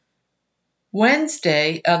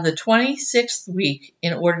Wednesday of the 26th week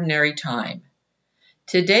in Ordinary Time.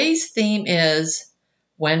 Today's theme is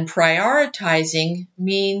When Prioritizing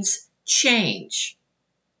Means Change.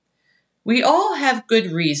 We all have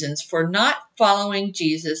good reasons for not following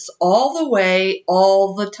Jesus all the way,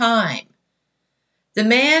 all the time. The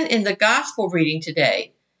man in the gospel reading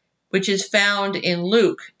today, which is found in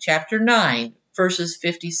Luke chapter 9, verses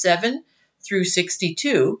 57 through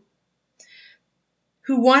 62,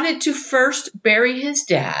 who wanted to first bury his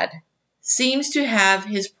dad, seems to have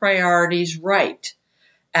his priorities right.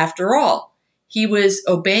 After all, he was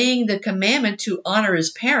obeying the commandment to honor his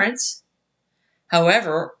parents.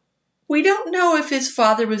 However, we don't know if his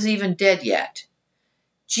father was even dead yet.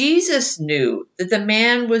 Jesus knew that the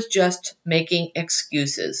man was just making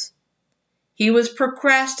excuses. He was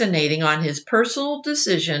procrastinating on his personal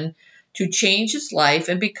decision to change his life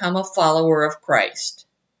and become a follower of Christ.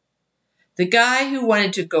 The guy who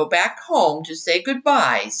wanted to go back home to say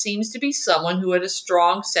goodbye seems to be someone who had a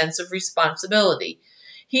strong sense of responsibility.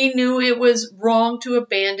 He knew it was wrong to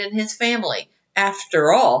abandon his family.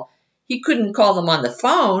 After all, he couldn't call them on the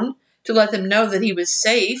phone to let them know that he was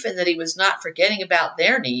safe and that he was not forgetting about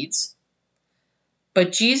their needs.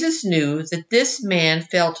 But Jesus knew that this man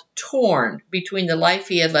felt torn between the life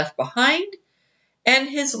he had left behind and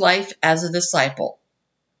his life as a disciple.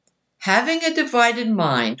 Having a divided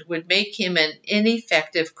mind would make him an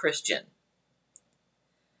ineffective Christian.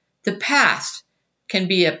 The past can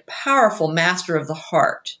be a powerful master of the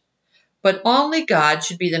heart, but only God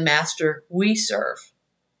should be the master we serve.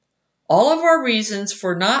 All of our reasons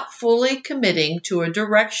for not fully committing to a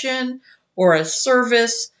direction or a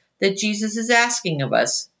service that Jesus is asking of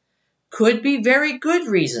us could be very good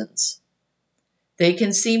reasons. They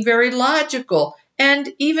can seem very logical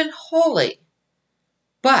and even holy.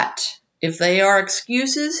 But if they are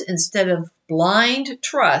excuses instead of blind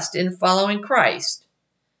trust in following Christ,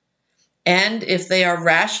 and if they are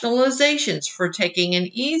rationalizations for taking an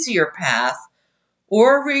easier path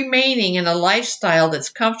or remaining in a lifestyle that's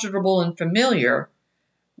comfortable and familiar,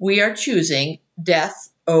 we are choosing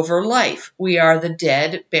death over life. We are the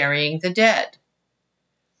dead burying the dead.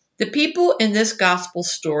 The people in this gospel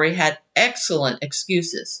story had excellent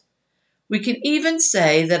excuses. We can even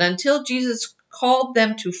say that until Jesus called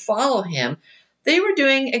them to follow him, they were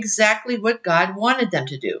doing exactly what God wanted them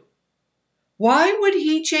to do. Why would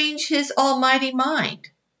he change his almighty mind?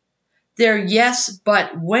 Their yes,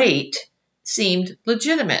 but wait seemed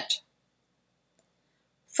legitimate.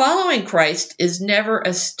 Following Christ is never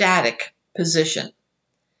a static position.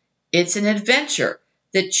 It's an adventure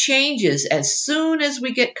that changes as soon as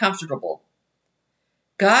we get comfortable.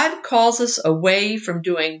 God calls us away from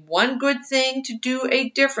doing one good thing to do a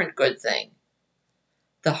different good thing.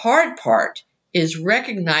 The hard part is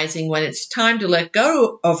recognizing when it's time to let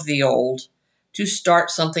go of the old to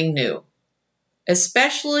start something new,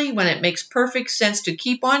 especially when it makes perfect sense to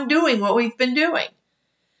keep on doing what we've been doing,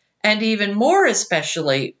 and even more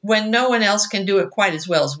especially when no one else can do it quite as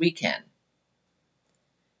well as we can.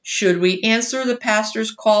 Should we answer the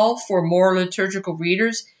pastor's call for more liturgical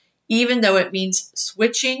readers, even though it means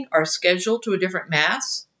switching our schedule to a different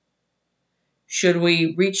mass? Should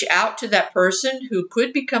we reach out to that person who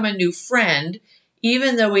could become a new friend,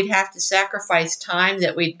 even though we'd have to sacrifice time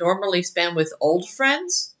that we'd normally spend with old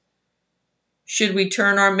friends? Should we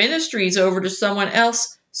turn our ministries over to someone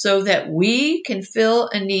else so that we can fill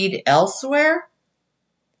a need elsewhere?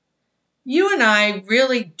 You and I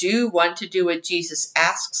really do want to do what Jesus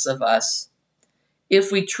asks of us. If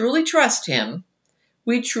we truly trust him,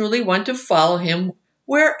 we truly want to follow him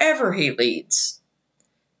wherever he leads.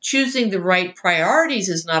 Choosing the right priorities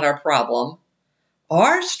is not our problem.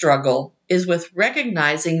 Our struggle is with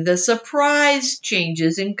recognizing the surprise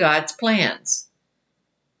changes in God's plans.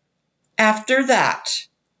 After that,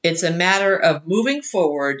 it's a matter of moving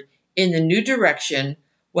forward in the new direction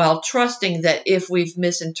while trusting that if we've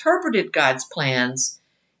misinterpreted God's plans,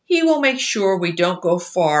 he will make sure we don't go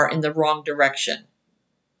far in the wrong direction.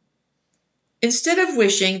 Instead of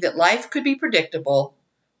wishing that life could be predictable,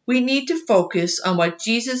 we need to focus on what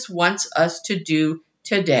Jesus wants us to do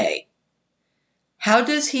today. How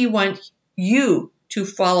does he want you to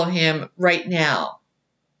follow him right now?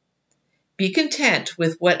 Be content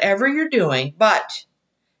with whatever you're doing, but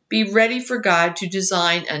be ready for God to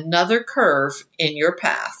design another curve in your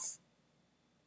path.